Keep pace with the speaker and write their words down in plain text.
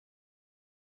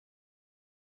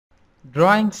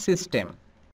Drawing system.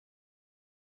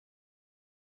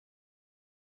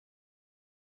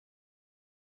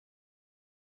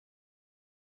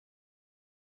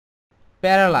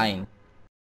 Paraline.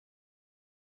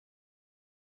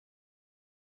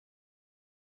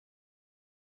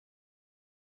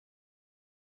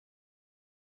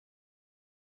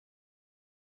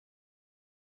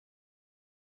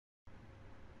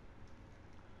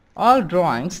 All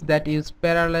drawings that use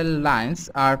parallel lines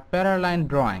are paraline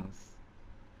drawings.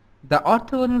 The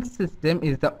orthogonal system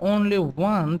is the only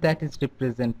one that is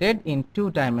represented in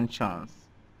 2 dimensions.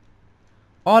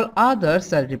 All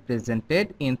others are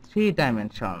represented in 3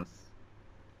 dimensions.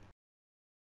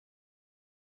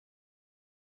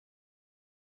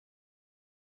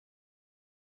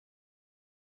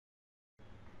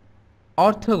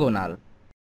 Orthogonal.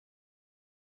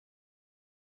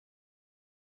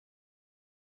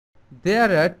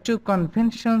 There are 2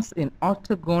 conventions in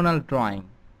orthogonal drawing: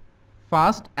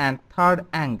 first and third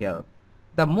angle.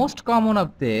 The most common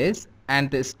of these,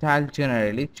 and the style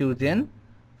generally chosen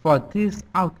for this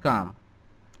outcome,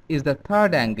 is the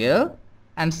third angle,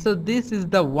 and so this is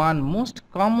the one most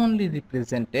commonly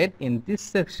represented in this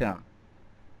section.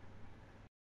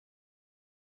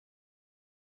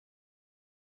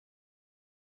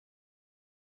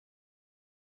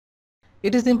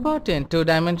 It is important to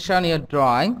dimension your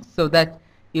drawing so that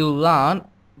you learn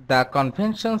the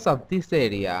conventions of this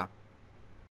area.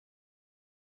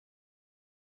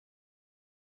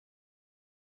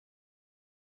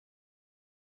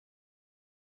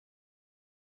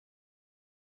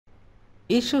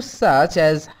 Issues such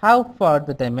as how far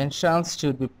the dimensions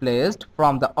should be placed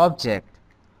from the object,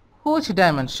 which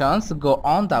dimensions go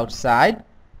on the outside,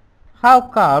 how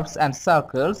curves and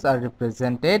circles are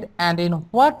represented, and in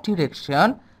what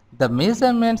direction the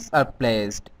measurements are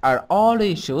placed are all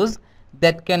issues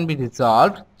that can be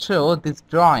resolved through this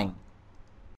drawing.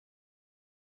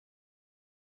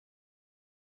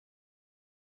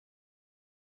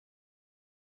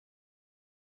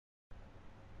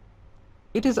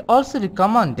 It is also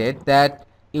recommended that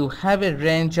you have a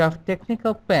range of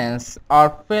technical pens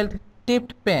or felt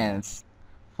tipped pens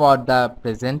for the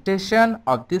presentation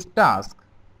of this task.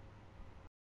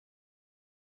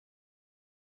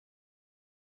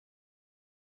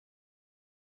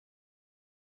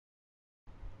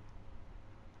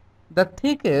 The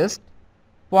thickest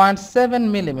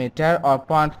 0.7 mm or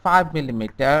 0.5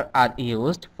 mm are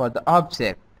used for the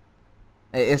object,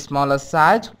 a smaller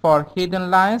size for hidden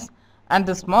lines, and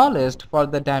the smallest for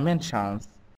the dimensions.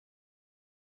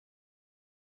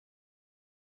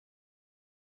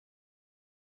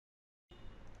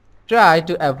 Try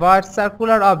to avoid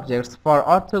circular objects for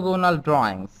orthogonal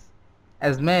drawings,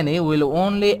 as many will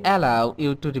only allow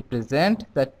you to represent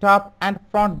the top and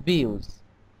front views.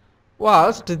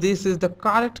 Whilst this is the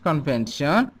correct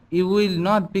convention, you will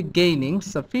not be gaining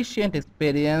sufficient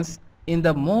experience in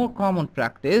the more common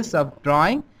practice of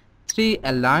drawing 3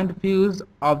 aligned views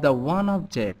of the one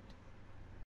object.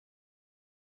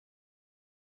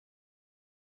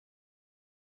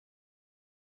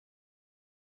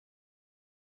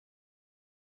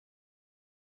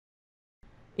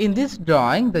 In this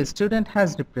drawing, the student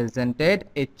has represented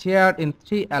a chair in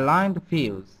 3 aligned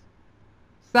views.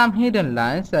 Some hidden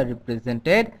lines are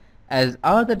represented as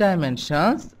are the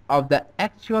dimensions of the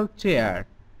actual chair.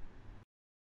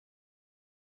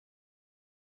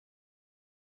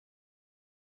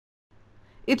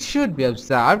 It should be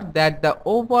observed that the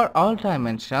overall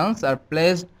dimensions are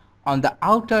placed on the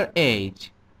outer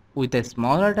edge, with the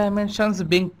smaller dimensions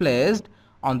being placed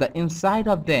on the inside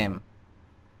of them.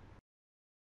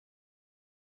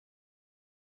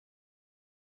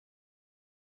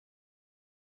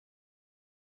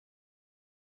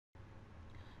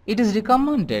 It is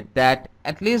recommended that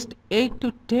at least 8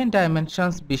 to 10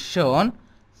 dimensions be shown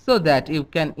so that you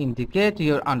can indicate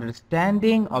your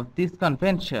understanding of this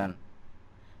convention.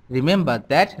 Remember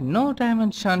that no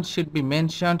dimension should be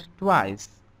mentioned twice.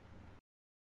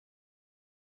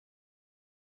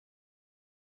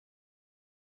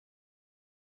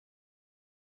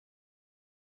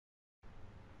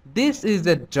 This is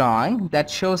a drawing that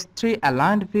shows 3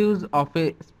 aligned views of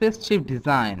a spaceship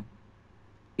design.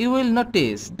 You will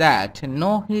notice that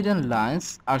no hidden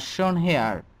lines are shown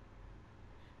here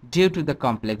due to the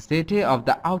complexity of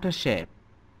the outer shape.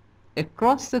 A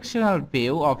cross-sectional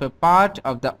view of a part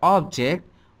of the object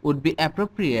would be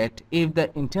appropriate if the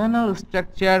internal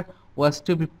structure was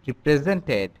to be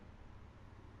represented.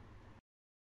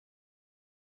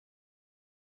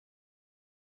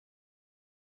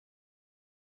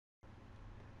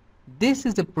 This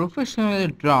is a professionally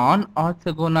drawn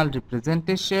orthogonal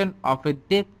representation of a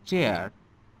deck chair.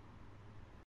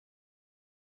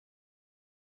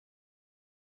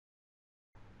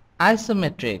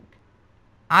 Isometric.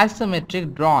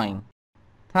 Isometric drawing.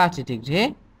 30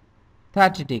 degree,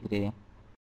 30 degree.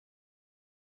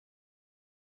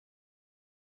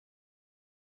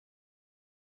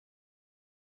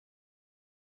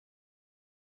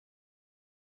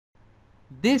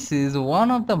 This is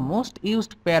one of the most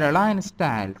used paraline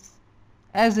styles,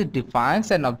 as it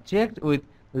defines an object with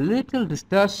little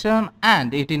distortion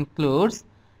and it includes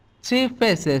three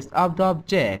faces of the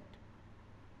object.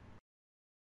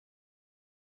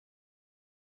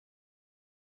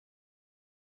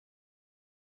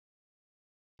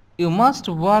 You must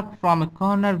work from a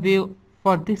corner view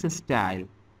for this style.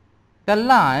 The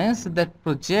lines that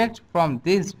project from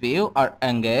this view are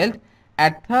angled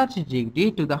at 30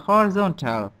 degrees to the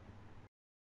horizontal.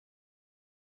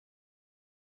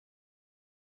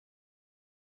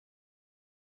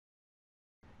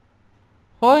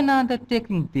 When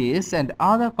undertaking this and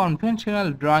other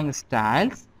conventional drawing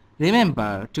styles,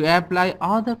 remember to apply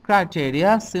other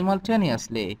criteria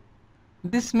simultaneously.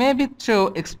 This may be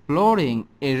through exploring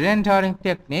a rendering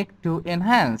technique to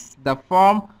enhance the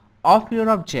form of your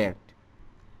object,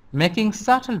 making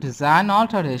subtle design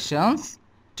alterations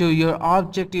to your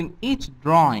object in each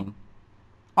drawing,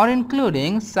 or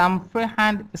including some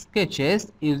freehand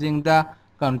sketches using the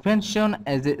convention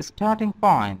as a starting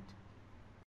point.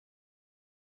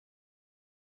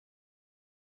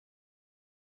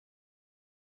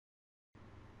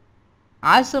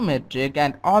 Isometric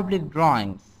and oblique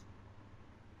drawings.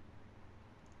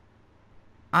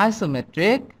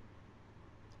 Isometric,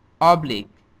 oblique.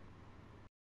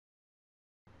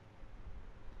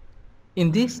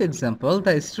 In this example,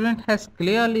 the student has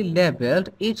clearly labeled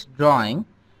each drawing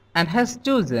and has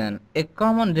chosen a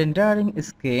common rendering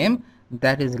scheme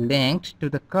that is linked to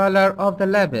the color of the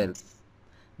labels.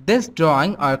 These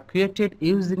drawings are created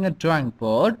using a drawing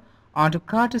board onto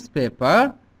cartridge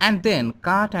paper and then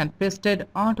cut and pasted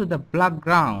onto the black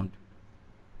ground.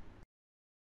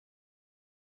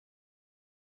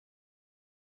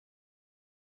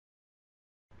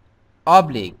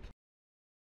 Oblique.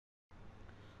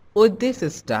 With this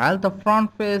style, the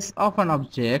front face of an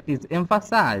object is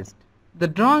emphasized. The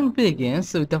drawing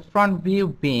begins with the front view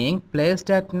being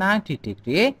placed at 90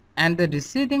 degrees and the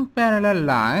receding parallel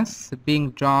lines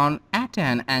being drawn at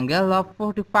an angle of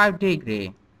 45 degrees.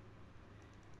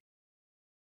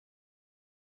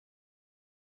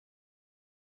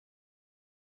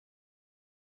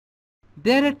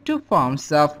 There are two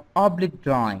forms of oblique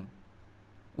drawing.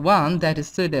 One that is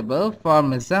suitable for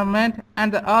measurement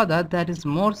and the other that is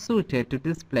more suited to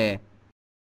display.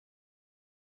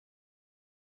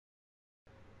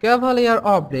 Cavalier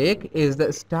oblique is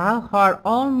the style where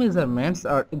all measurements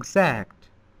are exact.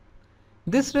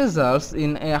 This results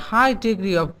in a high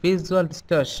degree of visual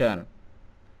distortion,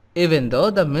 even though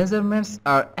the measurements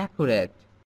are accurate.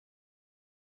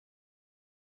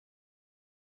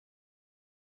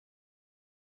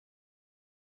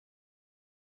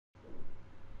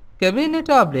 Cabinet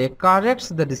oblique corrects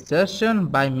the distortion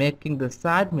by making the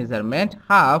side measurement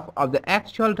half of the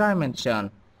actual dimension.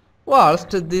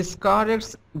 Whilst this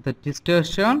corrects the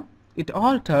distortion, it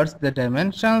alters the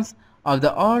dimensions of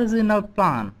the original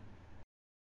plan.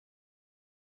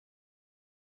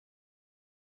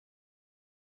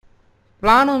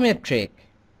 Planometric.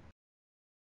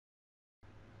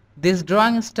 This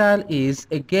drawing style is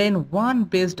again one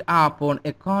based upon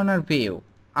a corner view.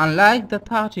 Unlike the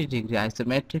 30-degree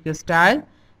isometric style,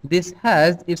 this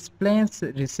has its planes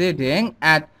receding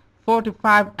at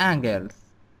 45 angles.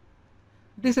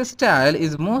 This style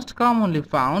is most commonly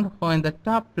found when the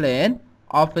top plane,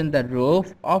 often the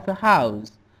roof of a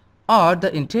house, or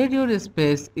the interior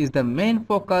space is the main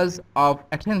focus of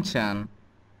attention.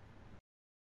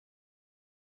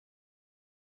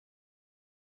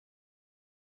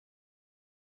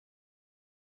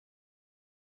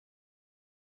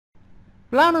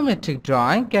 Planometric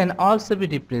drawing can also be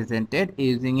represented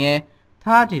using a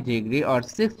 30-degree or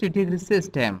 60-degree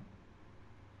system.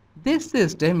 This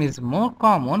system is more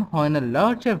common when a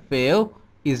larger view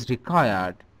is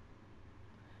required.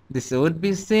 This would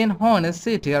be seen when a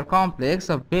city or complex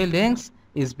of buildings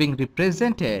is being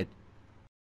represented.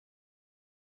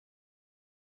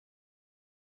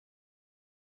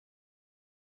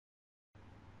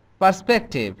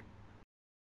 Perspective.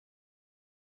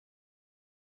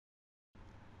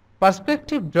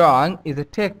 Perspective drawing is a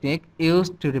technique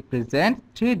used to represent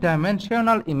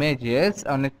three-dimensional images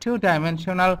on a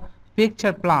two-dimensional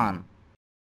picture plan.